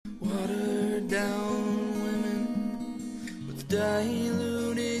down women with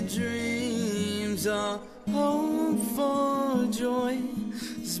diluted dreams. Our hope for joy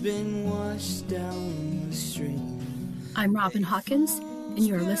has been washed down the stream. I'm Robin Hawkins, and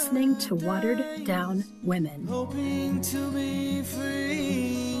you're listening to Watered Down Women. Hoping to be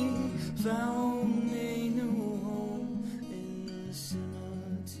free, found a new home in the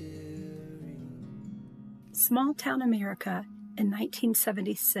cemetery. Small town America in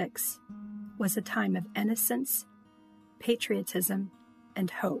 1976 was a time of innocence, patriotism, and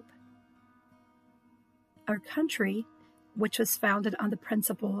hope. Our country, which was founded on the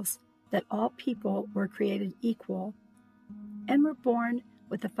principles that all people were created equal and were born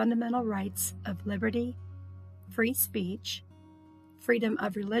with the fundamental rights of liberty, free speech, freedom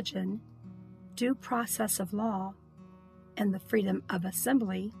of religion, due process of law, and the freedom of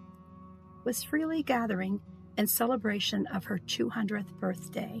assembly, was freely gathering in celebration of her 200th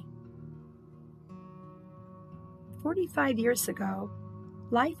birthday. 45 years ago,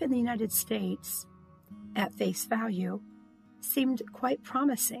 life in the United States, at face value, seemed quite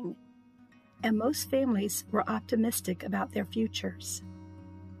promising, and most families were optimistic about their futures.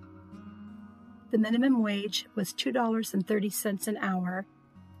 The minimum wage was $2.30 an hour,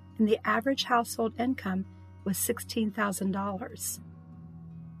 and the average household income was $16,000.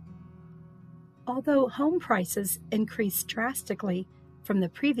 Although home prices increased drastically from the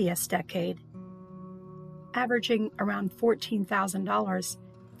previous decade, averaging around $14,000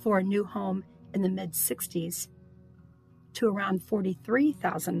 for a new home in the mid-60s to around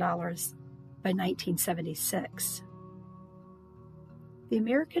 $43,000 by 1976. The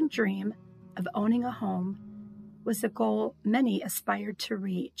American dream of owning a home was a goal many aspired to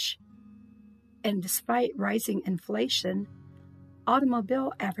reach, and despite rising inflation,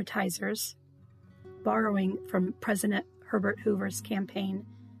 automobile advertisers, borrowing from President Herbert Hoover's campaign,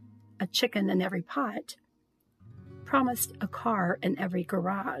 "A chicken in every pot," promised a car in every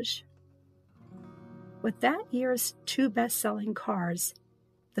garage. With that year's two best-selling cars,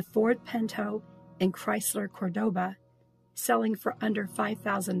 the Ford Pinto and Chrysler Cordoba, selling for under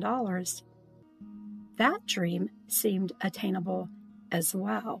 $5,000, that dream seemed attainable as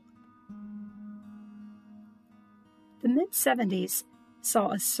well. The mid-70s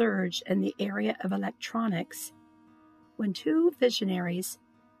saw a surge in the area of electronics when two visionaries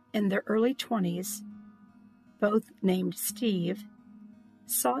in their early 20s, both named Steve,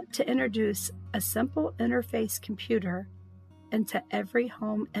 sought to introduce a simple interface computer into every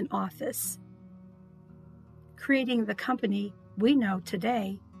home and office, creating the company we know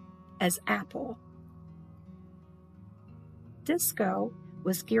today as Apple. Disco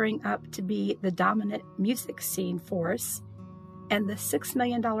was gearing up to be the dominant music scene force, and The $6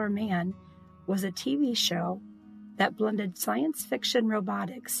 Million Man was a TV show that blended science fiction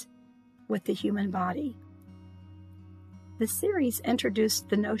robotics with the human body. The series introduced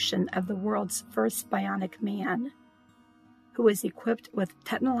the notion of the world's first bionic man, who was equipped with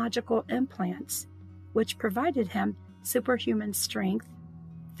technological implants which provided him superhuman strength,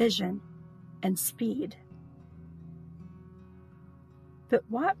 vision, and speed. But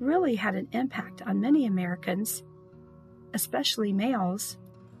what really had an impact on many Americans, especially males,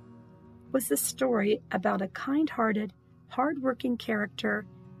 was the story about a kind-hearted, hard-working character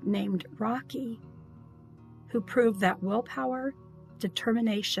named Rocky, who proved that willpower,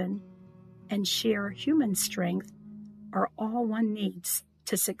 determination, and sheer human strength are all one needs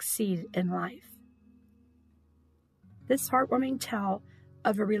to succeed in life. This heartwarming tale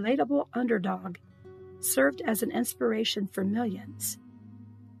of a relatable underdog served as an inspiration for millions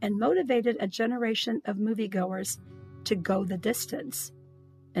and motivated a generation of moviegoers to go the distance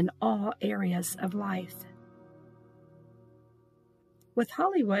in all areas of life. With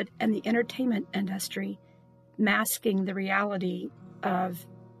Hollywood and the entertainment industry masking the reality of,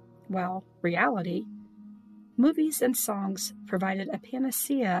 reality, movies and songs provided a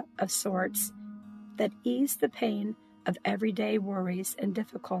panacea of sorts that eased the pain of everyday worries and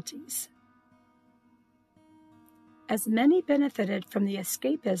difficulties. As many benefited from the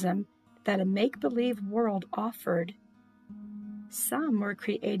escapism that a make-believe world offered, some were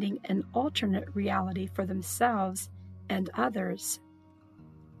creating an alternate reality for themselves and others,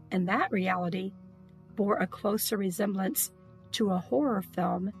 and that reality bore a closer resemblance to a horror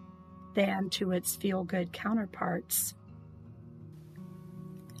film than to its feel-good counterparts.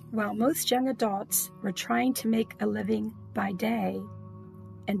 While most young adults were trying to make a living by day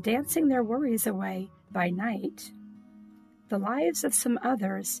and dancing their worries away by night, the lives of some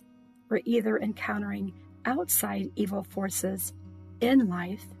others were either encountering outside evil forces in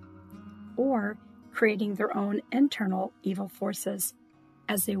life or creating their own internal evil forces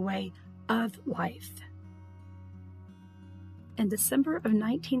as a way of life. In December of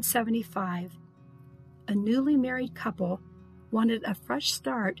 1975, a newly married couple wanted a fresh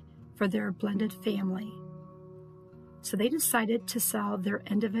start for their blended family. So they decided to sell their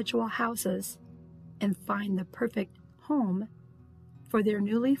individual houses and find the perfect home for their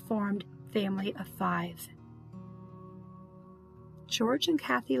newly formed family of 5. George and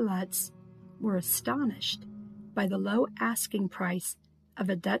Kathy Lutz were astonished by the low asking price of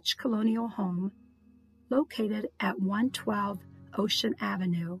a Dutch colonial home located at 112 Ocean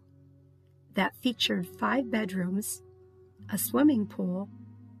Avenue that featured 5 bedrooms, a swimming pool,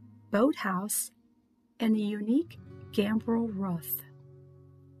 boathouse, and a unique gambrel roof.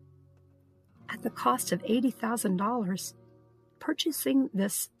 At the cost of $80,000, purchasing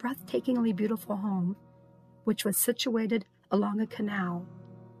this breathtakingly beautiful home, which was situated along a canal,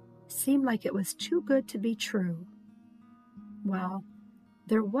 seemed like it was too good to be true. Well,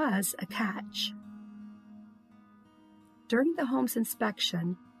 there was a catch. During the home's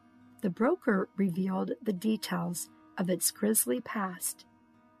inspection, the broker revealed the details of its grisly past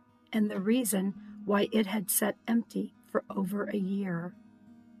and the reason why it had sat empty for over a year.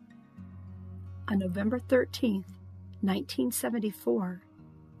 On November 13, 1974,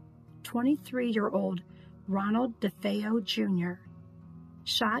 23-year-old Ronald DeFeo Jr.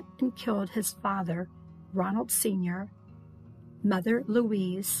 shot and killed his father, Ronald Sr., mother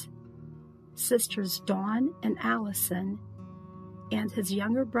Louise, sisters Dawn and Allison, and his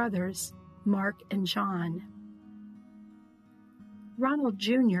younger brothers, Mark and John. Ronald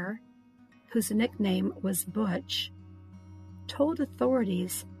Jr., whose nickname was Butch, told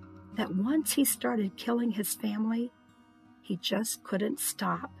authorities that once he started killing his family, he just couldn't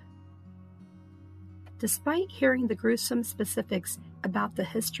stop. Despite hearing the gruesome specifics about the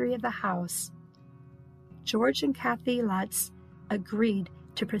history of the house, George and Kathy Lutz agreed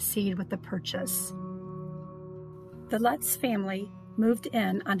to proceed with the purchase. The Lutz family moved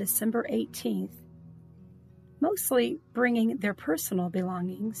in on December 18th, mostly bringing their personal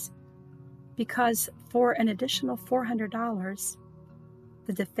belongings, because for an additional $400,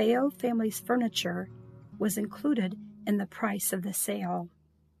 the DeFeo family's furniture was included in the price of the sale.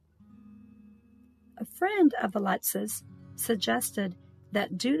 A friend of the Lutzes suggested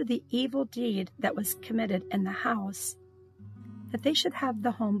that due to the evil deed that was committed in the house, that they should have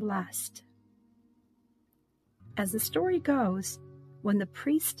the home blessed. As the story goes, when the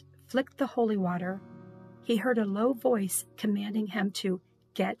priest flicked the holy water, he heard a low voice commanding him to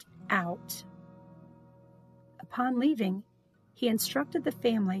get out. Upon leaving, he instructed the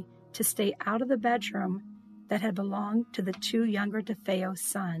family to stay out of the bedroom that had belonged to the 2 younger DeFeo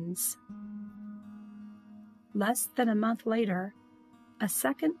sons. Less than a month later, a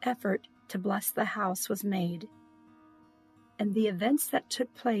second effort to bless the house was made, and the events that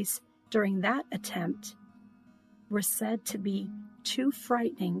took place during that attempt were said to be too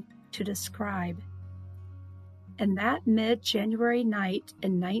frightening to describe. And that mid-January night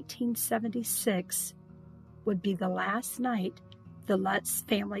in 1976 would be the last night the Lutz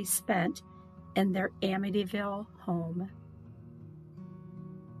family spent in their Amityville home.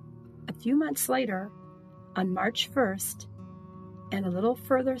 A few months later, on March 1st, and a little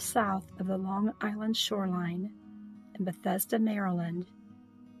further south of the Long Island shoreline, in Bethesda, Maryland,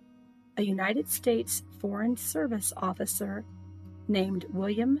 a United States Foreign Service officer named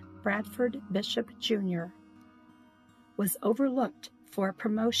William Bradford Bishop Jr. was overlooked for a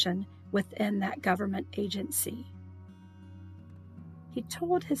promotion within that government agency. He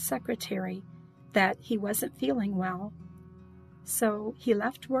told his secretary that he wasn't feeling well, so he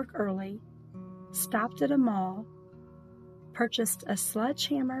left work early, stopped at a mall, purchased a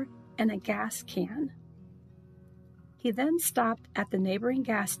sledgehammer and a gas can. He then stopped at the neighboring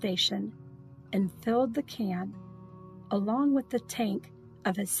gas station and filled the can, along with the tank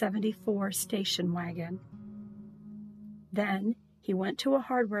of his '74 station wagon. Then he went to a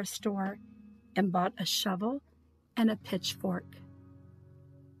hardware store and bought a shovel and a pitchfork.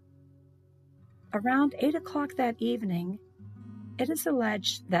 Around 8 o'clock that evening, it is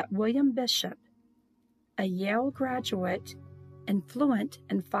alleged that William Bishop, a Yale graduate and fluent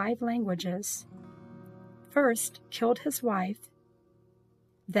in 5 languages, first killed his wife,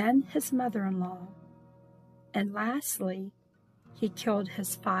 then his mother-in-law, and lastly, he killed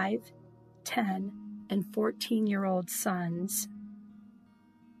his 5, 10, and 14-year-old sons.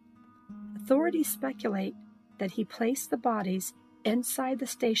 Authorities speculate that he placed the bodies inside the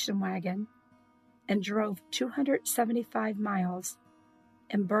station wagon and drove 275 miles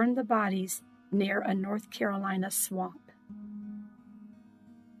and burned the bodies near a North Carolina swamp.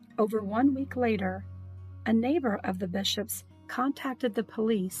 Over 1 week later, a neighbor of the Bishops contacted the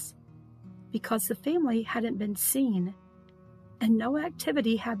police because the family hadn't been seen and no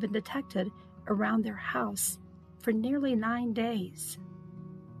activity had been detected around their house for nearly 9 days.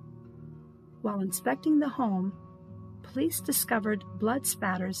 While inspecting the home, police discovered blood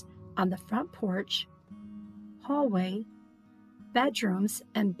spatters on the front porch, hallway, bedrooms,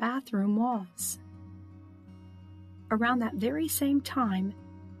 and bathroom walls. Around that very same time,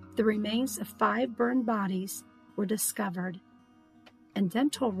 the remains of 5 burned bodies were discovered, and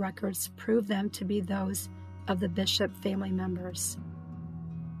dental records proved them to be those of the Bishop family members.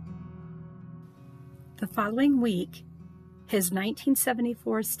 The following week, his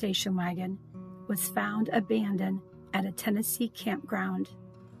 1974 station wagon was found abandoned at a Tennessee campground,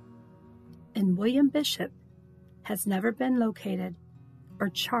 and William Bishop has never been located or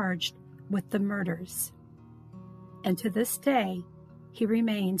charged with the murders. And to this day, he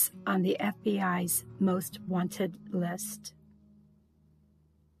remains on the FBI's most wanted list.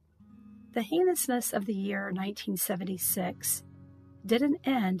 The heinousness of the year 1976 didn't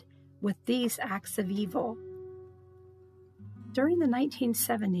end with these acts of evil. During the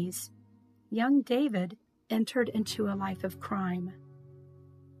 1970s, young David entered into a life of crime.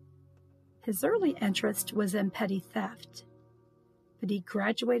 His early interest was in petty theft, but he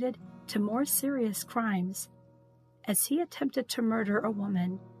graduated to more serious crimes as he attempted to murder a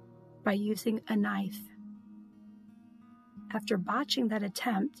woman by using a knife. After botching that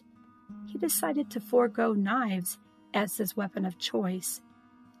attempt, he decided to forego knives as his weapon of choice,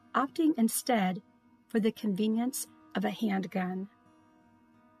 opting instead for the convenience of a handgun.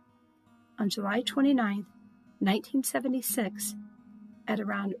 On July 29, 1976, at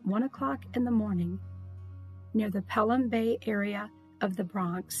around 1 o'clock in the morning, near the Pelham Bay area of the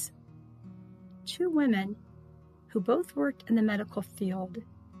Bronx, 2 women who both worked in the medical field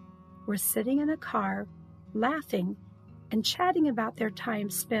were sitting in a car, laughing and chatting about their time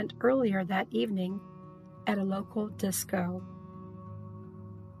spent earlier that evening at a local disco.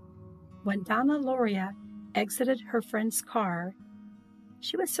 When Donna Loria exited her friend's car,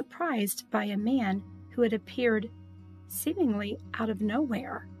 she was surprised by a man who had appeared seemingly out of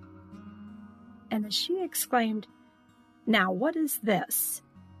nowhere. And as she exclaimed, "Now what is this?"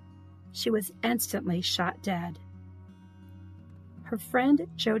 she was instantly shot dead. Her friend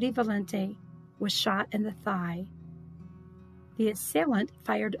Jody Valente was shot in the thigh. The assailant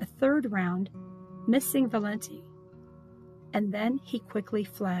fired a 3rd round, missing Valente, and then he quickly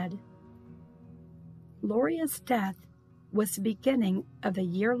fled. Loria's death was the beginning of a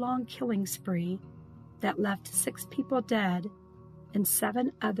year-long killing spree that left 6 people dead and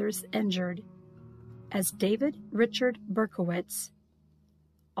 7 others injured, as David Richard Berkowitz,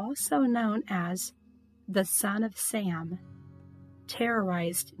 also known as the Son of Sam,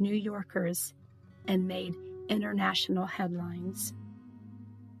 terrorized New Yorkers and made international headlines.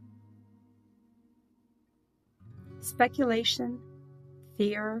 Speculation,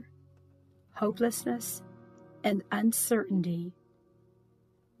 fear, hopelessness, and uncertainty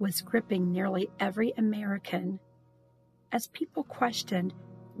was gripping nearly every American as people questioned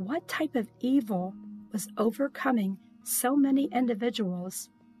what type of evil was overcoming so many individuals,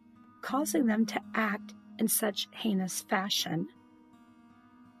 causing them to act in such heinous fashion.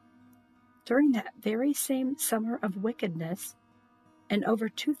 During that very same summer of wickedness, and over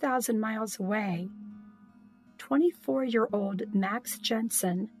 2,000 miles away, 24-year-old Max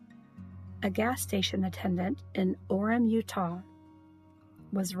Jensen, a gas station attendant in Orem, Utah,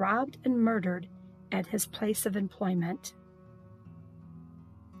 was robbed and murdered at his place of employment.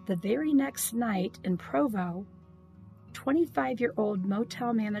 The very next night in Provo, 25-year-old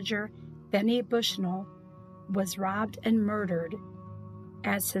motel manager Benny Bushnell was robbed and murdered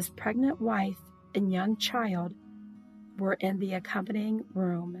as his pregnant wife and young child were in the accompanying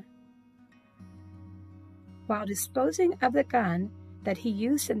room. While disposing of the gun that he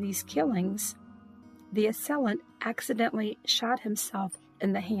used in these killings, the assailant accidentally shot himself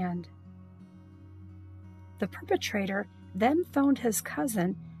in the hand. The perpetrator then phoned his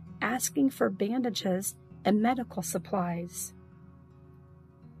cousin asking for bandages and medical supplies.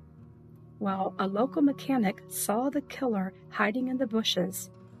 Well, a local mechanic saw the killer hiding in the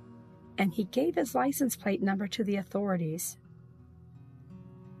bushes, and he gave his license plate number to the authorities.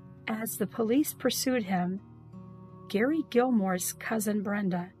 As the police pursued him, Gary Gilmore's cousin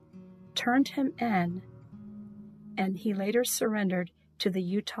Brenda turned him in, and he later surrendered to the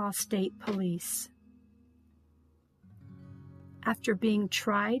Utah State Police. After being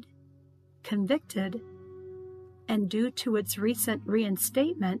tried, convicted, and due to its recent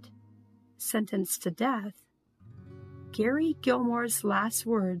reinstatement, sentenced to death, Gary Gilmore's last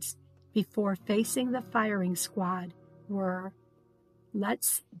words before facing the firing squad were,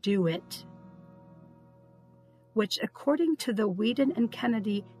 "Let's do it." which, according to the Whedon and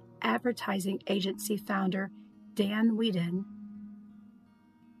Kennedy advertising agency founder Dan Whedon,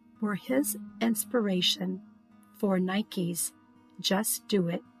 were his inspiration for Nike's Just Do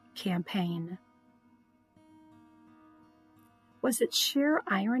It campaign. Was it sheer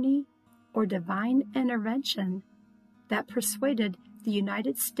irony or divine intervention that persuaded the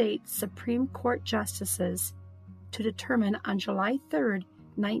United States Supreme Court justices to determine on July 3,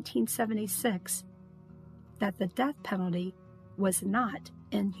 1976, that the death penalty was not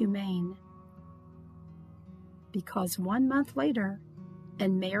inhumane? Because 1 month later,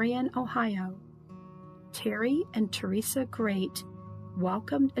 in Marion, Ohio, Terry and Teresa Great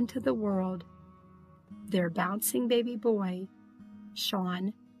welcomed into the world their bouncing baby boy,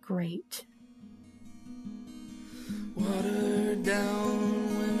 Sean Great. Watered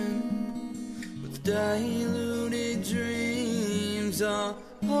down women with diluted dreams. Our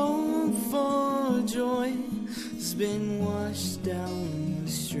hope for joy has been washed down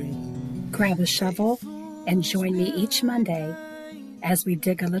the stream. Grab a shovel and join me each Monday as we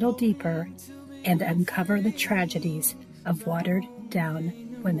dig a little deeper and uncover the tragedies of watered down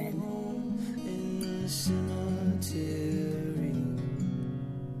women. In the cemetery,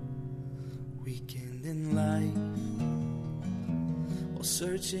 weekend in life, while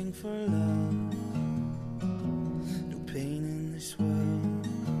searching for love. No pain in this world,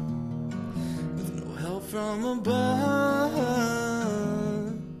 with no help from above.